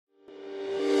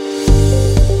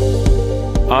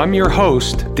I'm your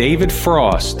host, David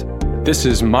Frost. This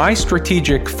is my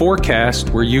strategic forecast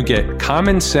where you get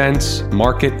common sense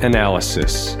market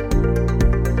analysis.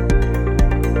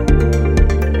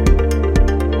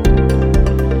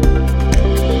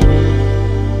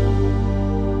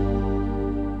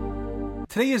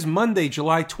 Today is Monday,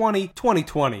 July 20,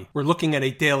 2020. We're looking at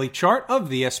a daily chart of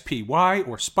the SPY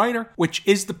or Spider, which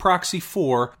is the proxy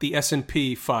for the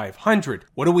S&P 500.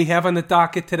 What do we have on the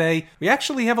docket today? We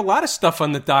actually have a lot of stuff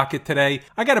on the docket today.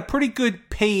 I got a pretty good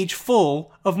page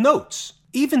full of notes.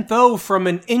 Even though from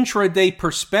an intraday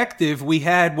perspective, we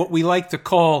had what we like to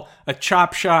call a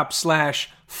chop shop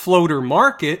 / floater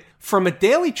market, from a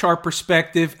daily chart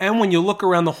perspective, and when you look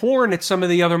around the horn at some of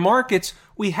the other markets,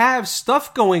 we have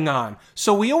stuff going on.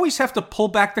 So we always have to pull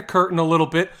back the curtain a little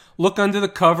bit, look under the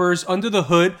covers, under the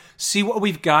hood, see what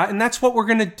we've got, and that's what we're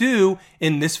going to do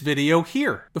in this video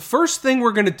here. The first thing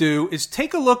we're going to do is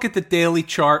take a look at the daily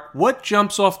chart. What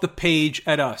jumps off the page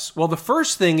at us? Well, the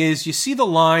first thing is you see the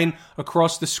line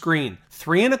across the screen.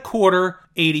 3.25,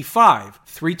 85,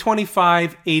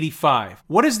 325, 85.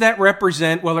 What does that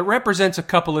represent? Well, it represents a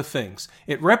couple of things.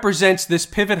 It represents this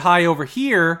pivot high over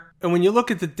here, and when you look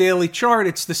at the daily chart,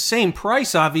 it's the same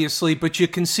price, obviously, but you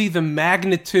can see the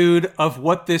magnitude of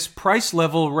what this price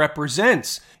level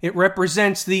represents. It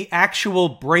represents the actual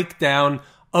breakdown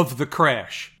of the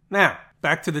crash. Now,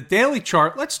 back to the daily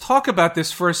chart. Let's talk about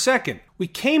this for a second. We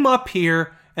came up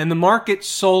here, and the market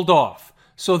sold off.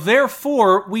 So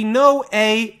therefore, we know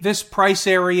this price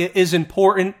area is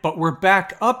important, but we're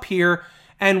back up here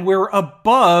and we're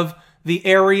above the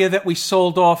area that we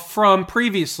sold off from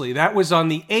previously. That was on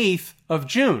the 8th of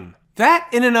June. That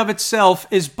in and of itself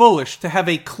is bullish. To have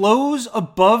a close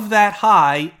above that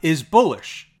high is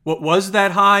bullish. What was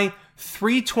that high?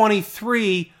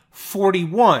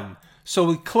 323.41. So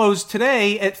we closed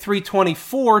today at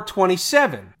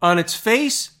 324.27. On its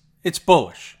face, it's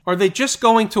bullish. Are they just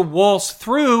going to waltz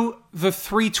through the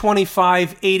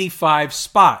 325.85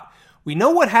 spot? We know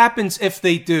what happens if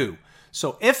they do.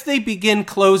 So if they begin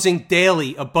closing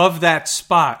daily above that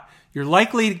spot, you're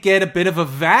likely to get a bit of a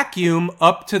vacuum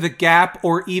up to the gap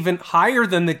or even higher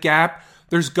than the gap.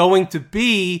 There's going to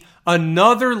be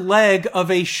another leg of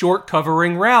a short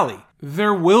covering rally.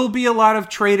 There will be a lot of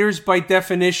traders by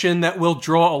definition that will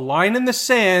draw a line in the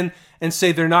sand and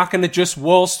say they're not going to just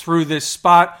waltz through this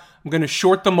spot. I'm going to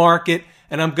short the market,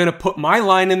 and I'm going to put my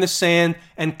line in the sand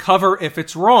and cover if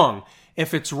it's wrong.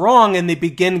 If it's wrong and they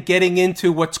begin getting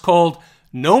into what's called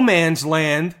no man's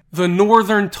land, the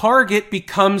northern target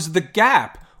becomes the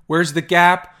gap. Where's the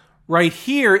gap? Right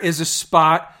here is a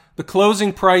spot, the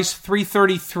closing price,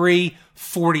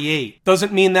 333.48.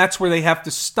 Doesn't mean that's where they have to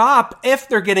stop if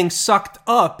they're getting sucked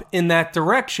up in that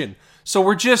direction. So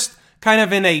we're just kind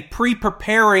of in a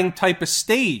pre-preparing type of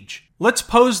stage. Let's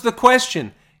pose the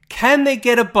question. Can they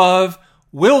get above?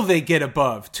 Will they get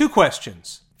above? Two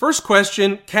questions. First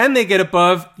question, can they get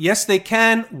above? Yes, they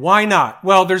can. Why not?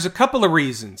 Well, there's a couple of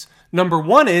reasons. Number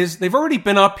one is they've already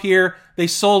been up here. They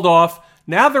sold off.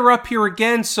 Now they're up here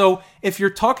again. So if you're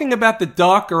talking about the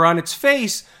duck or on its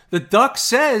face, the duck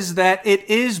says that it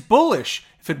is bullish.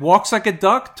 If it walks like a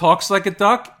duck, talks like a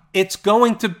duck, it's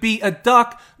going to be a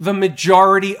duck the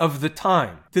majority of the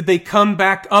time. Did they come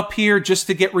back up here just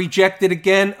to get rejected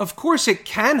again? Of course it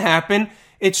can happen.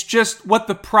 It's just what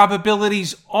the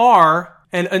probabilities are.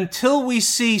 And until we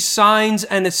see signs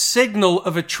and a signal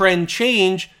of a trend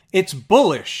change, it's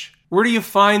bullish. Where do you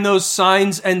find those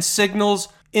signs and signals?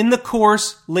 In the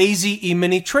course, Lazy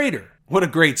E-mini Trader. What a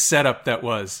great setup that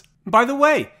was. By the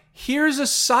way, here's a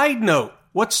side note.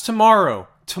 What's tomorrow?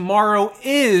 Tomorrow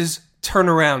is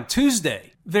Turnaround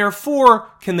Tuesday. Therefore,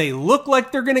 can they look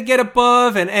like they're going to get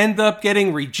above and end up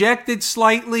getting rejected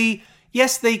slightly?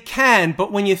 Yes, they can,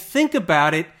 but when you think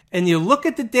about it and you look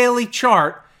at the daily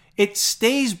chart, it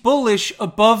stays bullish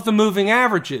above the moving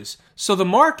averages. So the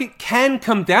market can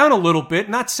come down a little bit,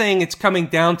 not saying it's coming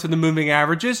down to the moving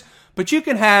averages, but you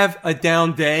can have a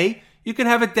down day, you can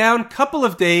have a down couple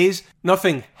of days.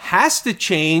 Nothing has to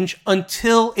change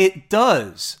until it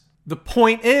does. The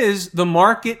point is, the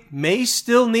market may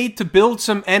still need to build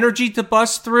some energy to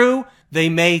bust through. They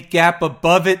may gap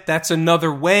above it. That's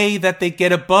another way that they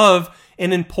get above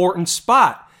an important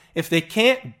spot. If they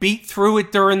can't beat through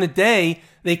it during the day,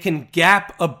 they can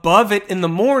gap above it in the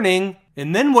morning,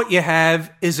 and then what you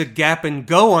have is a gap and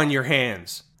go on your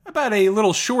hands. How about a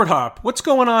little short hop? What's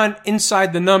going on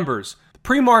inside the numbers? The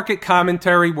pre-market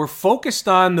commentary, we're focused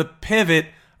on the pivot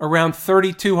around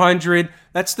 3,200.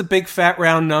 That's the big fat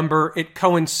round number. It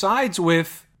coincides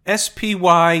with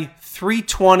SPY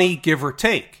 320, give or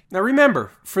take. Now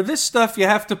remember, for this stuff, you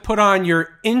have to put on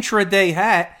your intraday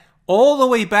hat. all the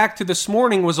way back to this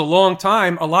morning was a long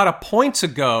time, a lot of points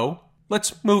ago.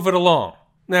 Let's move it along.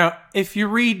 Now, if you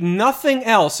read nothing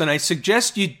else, and I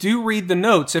suggest you do read the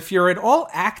notes, if you're at all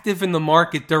active in the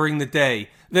market during the day,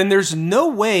 then there's no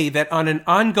way that on an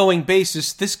ongoing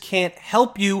basis this can't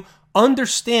help you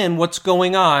understand what's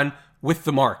going on with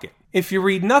the market. If you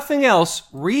read nothing else,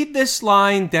 read this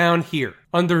line down here.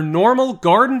 Under normal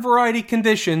garden variety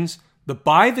conditions, the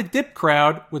buy the dip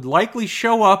crowd would likely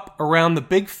show up around the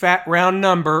big fat round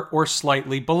number or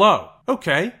slightly below.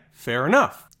 Okay, fair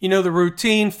enough. You know the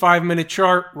routine, 5-minute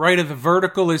chart, right of the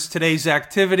vertical is today's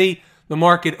activity. The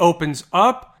market opens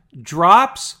up,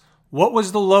 drops. What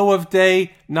was the low of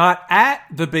day? Not at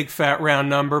the big fat round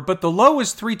number, but the low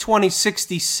is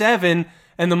 320.67,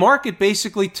 and the market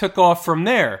basically took off from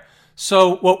there.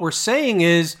 So what we're saying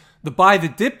is the buy the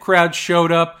dip crowd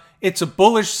showed up. It's a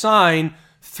bullish sign.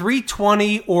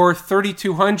 320 or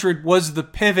 3,200 was the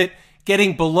pivot.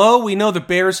 Getting below, we know the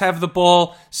bears have the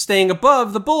ball. Staying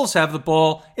above, the bulls have the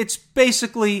ball. It's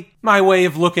basically my way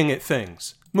of looking at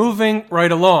things. Moving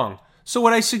right along. So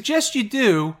what I suggest you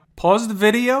do, pause the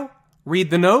video,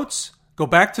 read the notes, go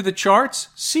back to the charts,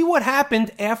 see what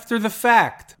happened after the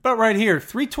fact. But right here,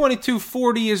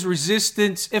 322.40 is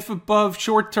resistance. If above,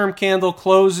 short-term candle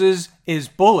closes, is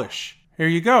bullish. Here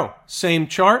you go. Same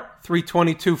chart,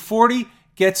 322.40,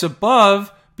 gets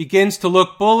above, begins to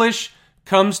look bullish,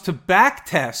 comes to back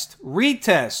test,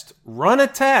 retest, run a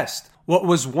test. What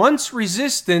was once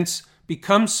resistance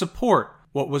becomes support.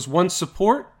 What was once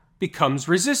support becomes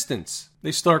resistance.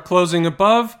 They start closing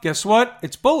above. Guess what?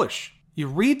 It's bullish. You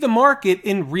read the market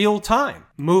in real time,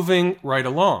 moving right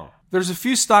along. There's a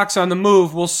few stocks on the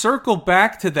move. We'll circle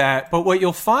back to that, but what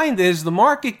you'll find is the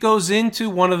market goes into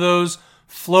one of those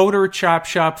floater chop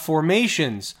shop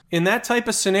formations. In that type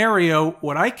of scenario,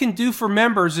 what I can do for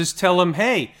members is tell them,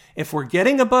 hey, if we're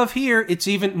getting above here, it's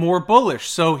even more bullish.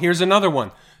 So here's another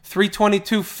one.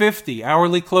 322.50,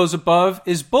 hourly close above,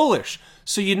 is bullish.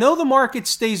 So you know the market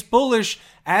stays bullish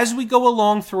as we go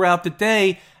along throughout the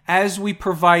day, as we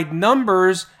provide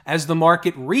numbers, as the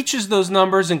market reaches those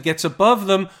numbers and gets above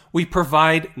them, we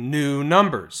provide new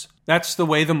numbers. That's the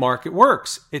way the market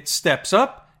works. It steps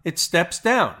up, it steps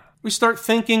down. We start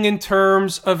thinking in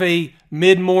terms of a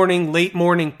mid-morning,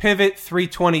 late-morning pivot.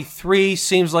 323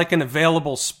 seems like an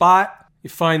available spot.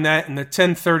 You find that in the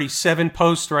 1037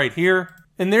 post right here.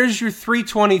 And there's your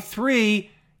 323.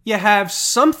 You have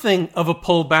something of a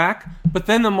pullback, but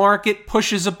then the market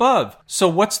pushes above. So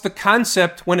what's the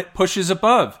concept when it pushes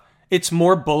above? It's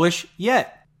more bullish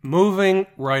yet. Moving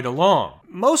right along.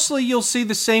 Mostly you'll see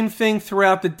the same thing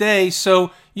throughout the day, so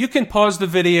you can pause the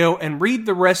video and read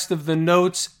the rest of the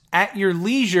notes at your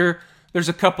leisure. There's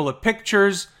a couple of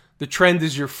pictures. The trend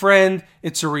is your friend.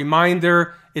 It's a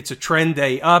reminder. It's a trend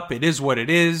day up. It is what it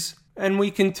is. And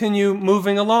we continue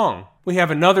moving along. We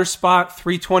have another spot,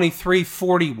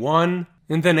 323.41.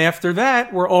 And then after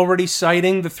that, we're already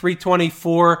citing the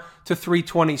 324 to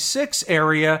 326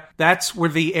 area. That's where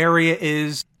the area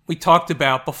is we talked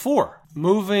about before.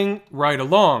 Moving right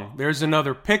along. There's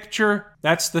another picture.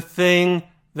 That's the thing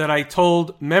that I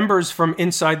told members from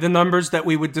Inside the Numbers that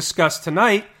we would discuss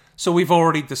tonight, so we've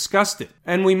already discussed it.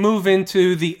 And we move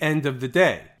into the end of the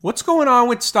day. What's going on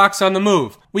with stocks on the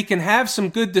move? We can have some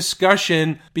good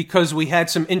discussion because we had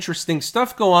some interesting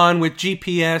stuff go on with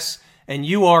GPS and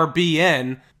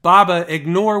URBN. Baba,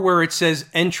 ignore where it says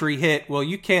entry hit. Well,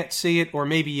 you can't see it, or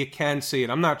maybe you can see it.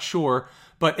 I'm not sure.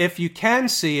 But if you can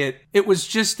see it, it was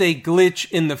just a glitch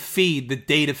in the feed, the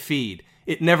data feed.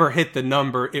 It never hit the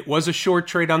number. It was a short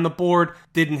trade on the board,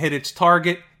 didn't hit its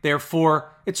target,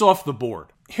 therefore it's off the board.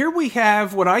 Here we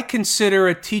have what I consider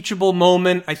a teachable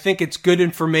moment. I think it's good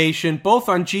information, both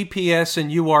on GPS and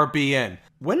URBN.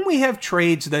 When we have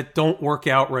trades that don't work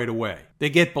out right away, they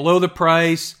get below the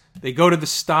price, they go to the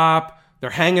stop,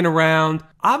 they're hanging around.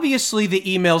 Obviously the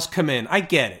emails come in. I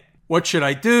get it. What should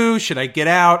I do? Should I get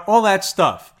out? All that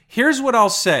stuff. Here's what I'll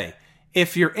say.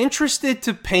 If you're interested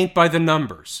to paint by the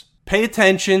numbers, pay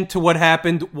attention to what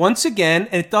happened once again,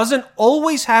 and it doesn't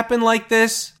always happen like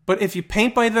this, but if you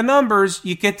paint by the numbers,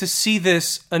 you get to see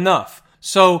this enough.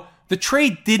 So the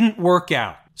trade didn't work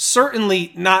out.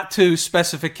 Certainly not to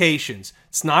specifications.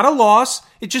 It's not a loss.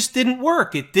 It just didn't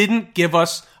work. It didn't give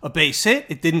us a base hit.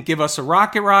 It didn't give us a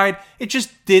rocket ride. It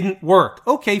just didn't work.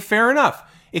 Okay, fair enough.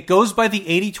 It goes by the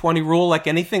 80-20 rule like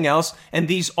anything else, and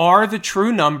these are the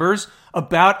true numbers.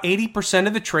 About 80%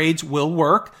 of the trades will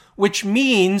work, which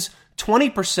means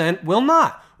 20% will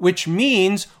not, which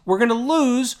means we're going to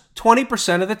lose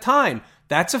 20% of the time.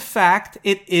 That's a fact.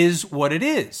 It is what it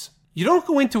is. You don't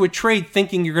go into a trade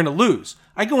thinking you're going to lose.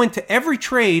 I go into every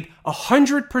trade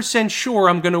 100% sure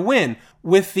I'm going to win.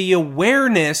 with the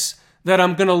awareness that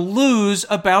I'm going to lose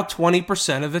about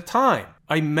 20% of the time.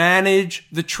 I manage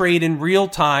the trade in real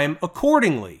time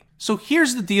accordingly. So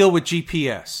here's the deal with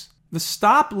GPS. The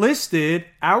stop listed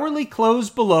hourly close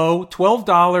below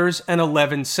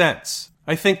 $12.11.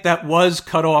 I think that was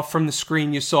cut off from the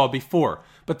screen you saw before,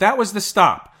 but that was the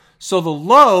stop. So the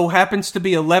low happens to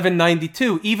be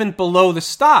 $11.92, even below the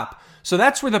stop. So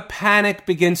that's where the panic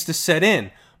begins to set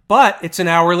in. But it's an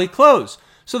hourly close.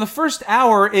 So the first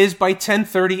hour is by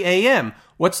 10:30 a.m.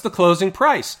 What's the closing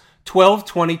price?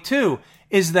 $12.22.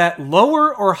 Is that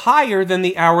lower or higher than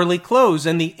the hourly close?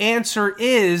 And the answer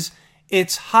is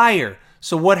it's higher.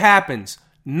 So what happens?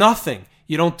 Nothing.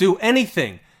 You don't do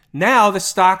anything. Now the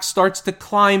stock starts to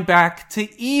climb back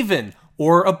to even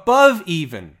or above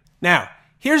even. Now,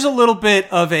 here's a little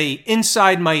bit of a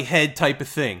inside my head type of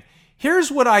thing.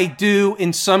 Here's what I do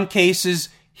in some cases.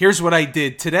 Here's what I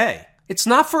did today. It's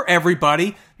not for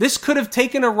everybody. This could have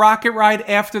taken a rocket ride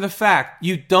after the fact.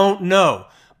 You don't know.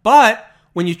 But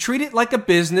when you treat it like a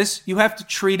business, you have to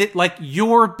treat it like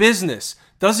your business.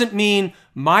 Doesn't mean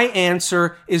my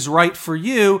answer is right for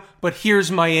you, but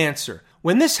here's my answer.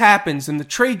 When this happens and the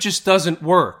trade just doesn't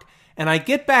work, and I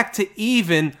get back to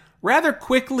even rather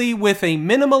quickly with a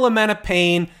minimal amount of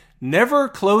pain, never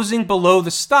closing below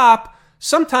the stop,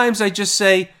 sometimes I just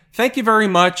say, thank you very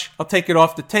much. I'll take it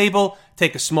off the table,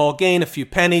 take a small gain, a few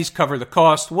pennies, cover the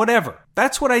cost, whatever.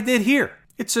 That's what I did here.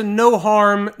 It's a no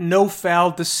harm, no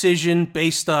foul decision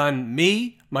based on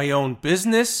me, my own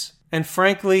business, and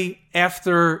frankly,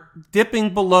 after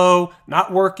dipping below,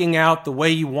 not working out the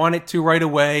way you want it to right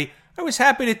away, I was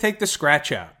happy to take the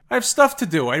scratch out. I have stuff to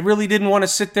do. I really didn't want to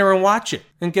sit there and watch it.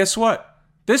 And guess what?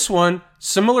 This one,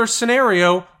 similar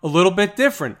scenario, a little bit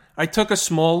different. I took a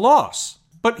small loss.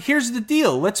 But here's the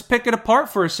deal. Let's pick it apart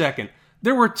for a second.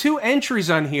 There were two entries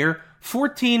on here.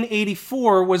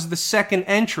 1484 was the second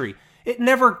entry. It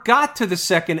never got to the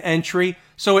second entry,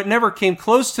 so it never came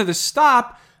close to the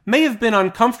stop. May have been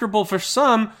uncomfortable for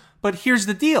some, but here's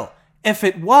the deal. If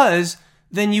it was,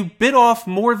 then you bit off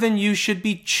more than you should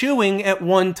be chewing at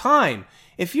one time.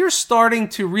 If you're starting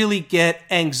to really get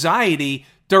anxiety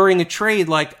during a trade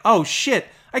like, oh shit,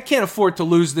 I can't afford to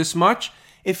lose this much,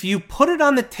 if you put it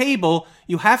on the table,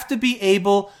 you have to be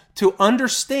able to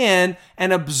understand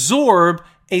and absorb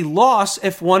a loss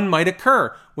if one might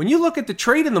occur. When you look at the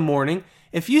trade in the morning,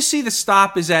 if you see the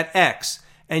stop is at X,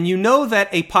 and you know that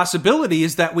a possibility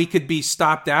is that we could be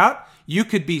stopped out, you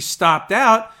could be stopped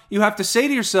out, you have to say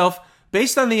to yourself,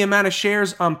 based on the amount of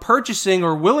shares I'm purchasing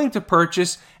or willing to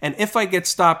purchase, and if I get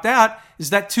stopped out,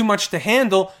 is that too much to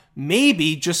handle?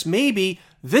 Maybe, just maybe,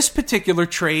 this particular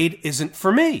trade isn't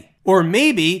for me. Or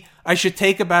maybe I should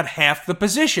take about half the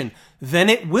position. Then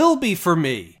it will be for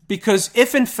me. Because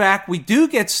if in fact we do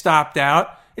get stopped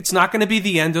out, it's not going to be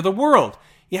the end of the world.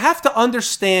 You have to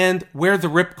understand where the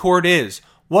ripcord is.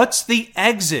 What's the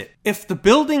exit? If the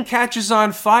building catches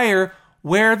on fire,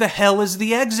 where the hell is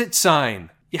the exit sign?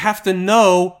 You have to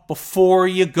know before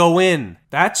you go in.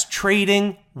 That's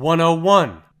trading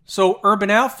 101. So Urban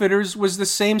Outfitters was the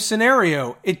same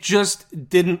scenario. It just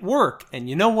didn't work. And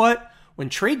you know what? When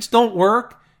trades don't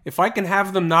work, if I can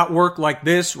have them not work like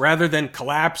this rather than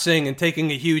collapsing and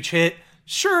taking a huge hit,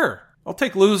 sure. I'll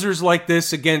take losers like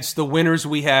this against the winners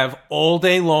we have all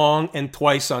day long and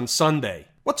twice on Sunday.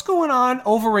 What's going on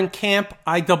over in Camp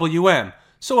IWM?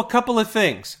 So a couple of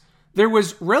things. There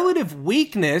was relative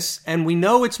weakness, and we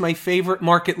know it's my favorite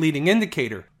market leading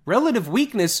indicator. Relative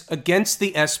weakness against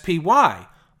the SPY.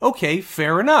 Okay,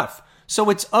 fair enough. So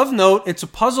it's of note, it's a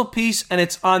puzzle piece, and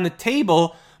it's on the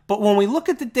table. But when we look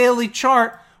at the daily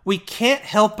chart, we can't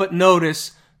help but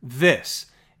notice this.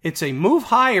 It's a move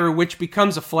higher, which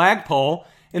becomes a flagpole,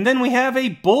 and then we have a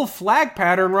bull flag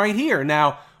pattern right here.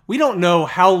 Now, we don't know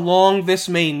how long this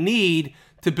may need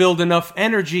to build enough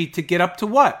energy to get up to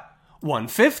what?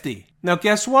 150. Now,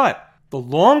 guess what? The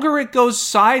longer it goes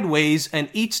sideways and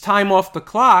each time off the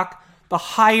clock, the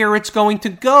higher it's going to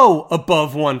go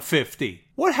above 150.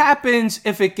 What happens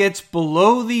if it gets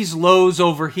below these lows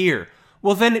over here?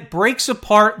 Well, then it breaks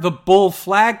apart the bull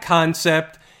flag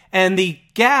concept and the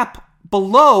gap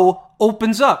below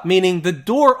opens up, meaning the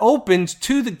door opens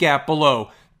to the gap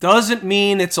below. Doesn't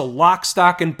mean it's a lock,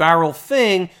 stock, and barrel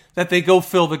thing that they go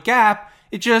fill the gap.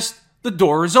 It just, the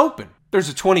door is open. There's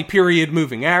a 20-period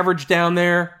moving average down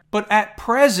there. But at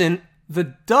present,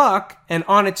 the duck, and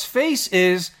on its face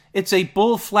is, it's a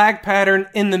bull flag pattern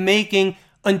in the making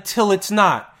until it's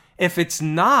not. If it's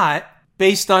not,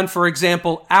 based on, for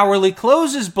example, hourly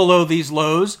closes below these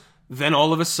lows, then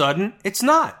all of a sudden, it's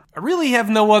not. I really have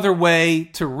no other way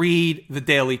to read the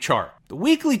daily chart. The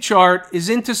weekly chart is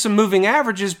into some moving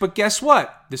averages, but guess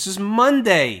what? This is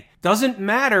Monday. Doesn't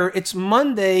matter. It's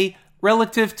Monday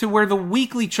relative to where the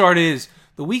weekly chart is.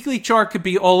 The weekly chart could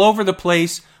be all over the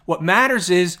place. What matters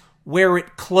is where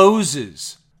it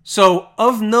closes. So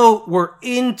of note, we're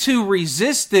into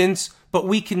resistance, but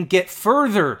we can get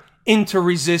further into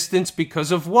resistance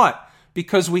because of what?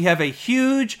 Because we have a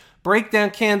huge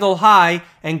breakdown candle high,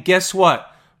 and guess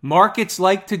what? Markets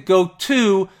like to go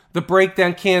to the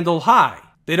breakdown candle high.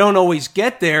 They don't always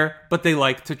get there, but they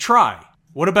like to try.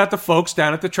 What about the folks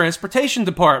down at the transportation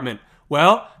department?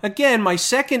 Well, again, my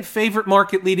second favorite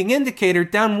market leading indicator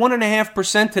down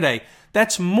 1.5% today.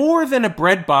 That's more than a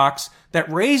bread box. That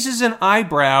raises an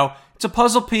eyebrow. It's a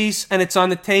puzzle piece and it's on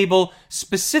the table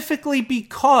specifically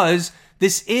because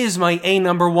this is my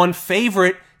 #1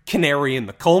 favorite canary in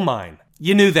the coal mine.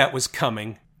 You knew that was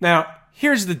coming. Now,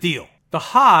 here's the deal. The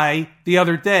high the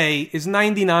other day is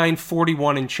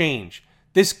 99.41 and change.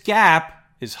 This gap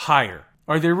is higher.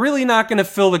 Are they really not going to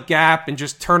fill the gap and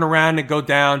just turn around and go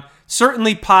down?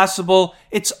 Certainly possible.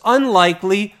 It's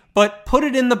unlikely, but put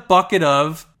it in the bucket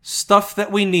of stuff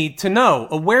that we need to know,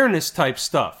 awareness type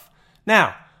stuff.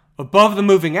 Now, above the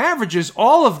moving averages,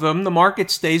 all of them, the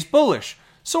market stays bullish.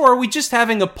 So are we just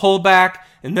having a pullback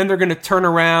and then they're going to turn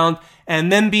around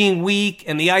and them being weak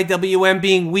and the IWM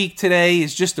being weak today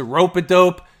is just a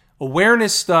rope-a-dope?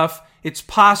 Awareness stuff, it's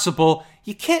possible.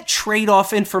 You can't trade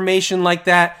off information like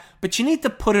that, but you need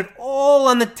to put it all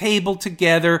on the table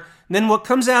together. And then what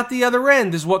comes out the other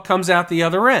end is what comes out the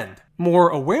other end. More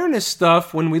awareness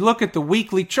stuff, when we look at the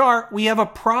weekly chart, we have a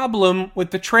problem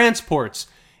with the transports.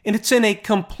 And it's in a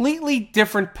completely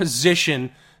different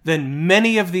position than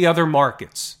many of the other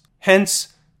markets. Hence,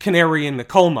 canary in the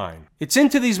coal mine. It's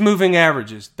into these moving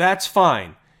averages. That's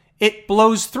fine. It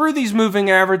blows through these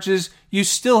moving averages. You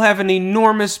still have an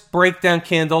enormous breakdown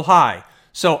candle high.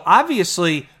 So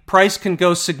obviously, price can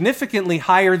go significantly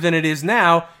higher than it is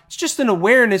now. It's just an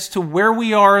awareness to where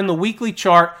we are in the weekly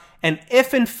chart and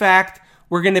if in fact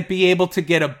we're going to be able to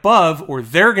get above, or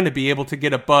they're going to be able to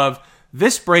get above,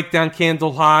 this breakdown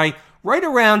candle high right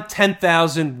around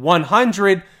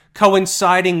 10,100,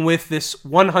 coinciding with this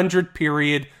 100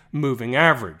 period moving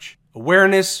average.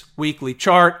 Awareness, weekly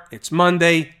chart, it's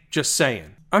Monday, just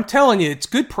saying. I'm telling you, it's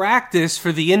good practice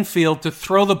for the infield to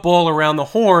throw the ball around the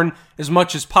horn as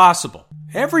much as possible.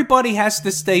 Everybody has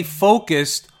to stay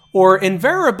focused, or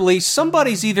invariably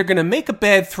somebody's either going to make a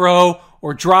bad throw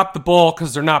or drop the ball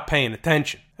because they're not paying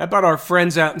attention. How about our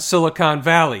friends out in Silicon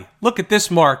Valley? Look at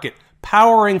this market,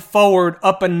 powering forward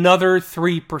up another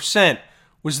 3%.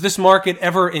 Was this market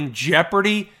ever in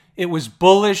jeopardy? It was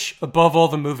bullish above all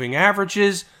the moving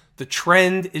averages. The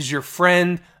trend is your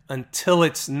friend until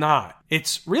it's not.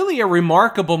 It's really a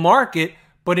remarkable market,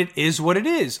 but it is what it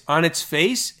is. On its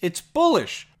face, it's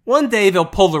bullish. One day they'll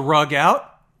pull the rug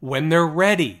out when they're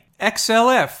ready.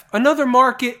 XLF, another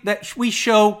market that we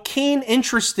show keen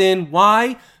interest in.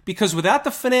 Why? Because without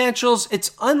the financials,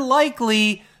 it's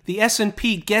unlikely the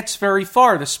S&P gets very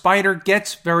far. The spider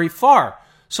gets very far.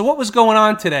 So what was going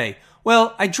on today?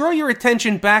 Well, I draw your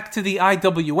attention back to the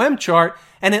IWM chart,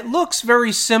 and it looks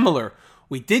very similar.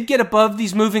 We did get above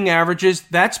these moving averages.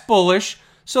 That's bullish.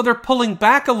 So they're pulling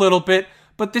back a little bit,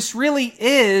 but this really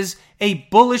is a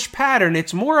bullish pattern.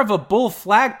 It's more of a bull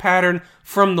flag pattern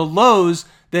from the lows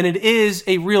than it is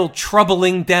a real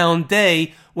troubling down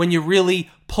day when you really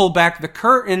pull back the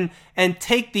curtain and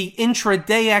take the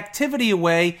intraday activity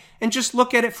away and just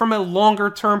look at it from a longer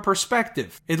term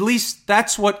perspective. At least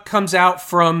that's what comes out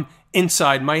from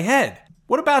inside my head.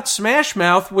 What about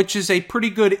Smashmouth, which is a pretty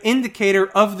good indicator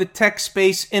of the tech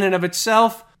space in and of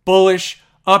itself? Bullish,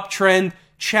 uptrend,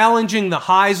 challenging the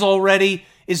highs already.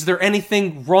 Is there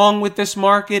anything wrong with this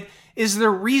market? Is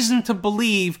there reason to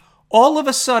believe all of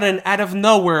a sudden, out of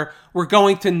nowhere, we're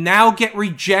going to now get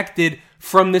rejected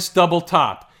from this double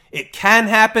top? It can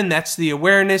happen, that's the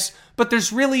awareness, but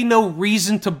there's really no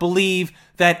reason to believe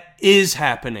that is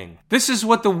happening. This is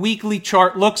what the weekly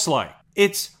chart looks like.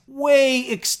 It's way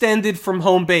extended from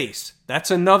home base. That's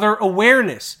another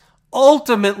awareness.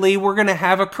 Ultimately, we're going to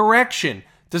have a correction.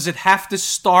 Does it have to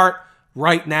start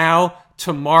right now,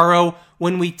 tomorrow?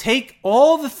 When we take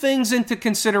all the things into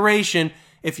consideration,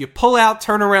 if you pull out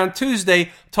Turnaround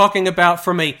Tuesday, talking about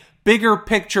from a bigger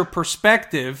picture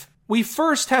perspective, we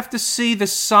first have to see the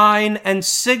sign and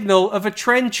signal of a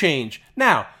trend change.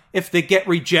 Now, if they get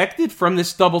rejected from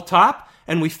this double top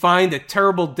and we find a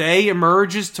terrible day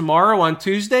emerges tomorrow on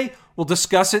Tuesday, we'll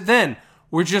discuss it then.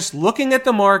 We're just looking at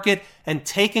the market and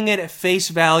taking it at face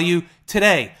value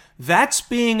today. That's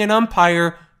being an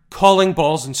umpire calling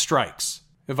balls and strikes.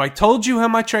 If I told you how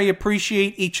much I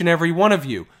appreciate each and every one of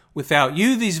you, Without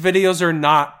you, these videos are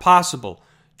not possible.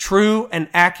 True and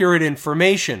accurate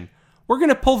information. We're going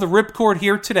to pull the ripcord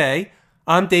here today.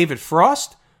 I'm David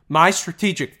Frost, My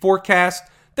Strategic Forecast.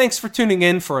 Thanks for tuning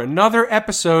in for another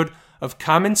episode of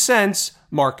Common Sense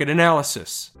Market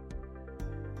Analysis.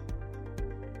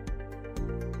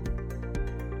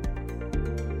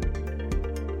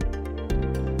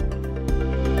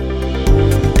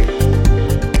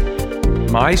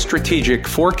 My Strategic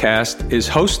Forecast is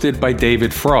hosted by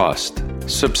David Frost.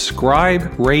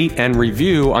 Subscribe, rate, and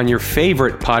review on your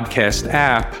favorite podcast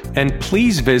app, and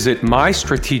please visit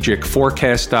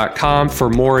mystrategicforecast.com for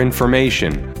more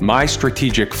information. My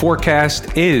Strategic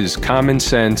Forecast is common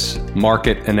sense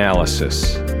market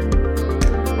analysis.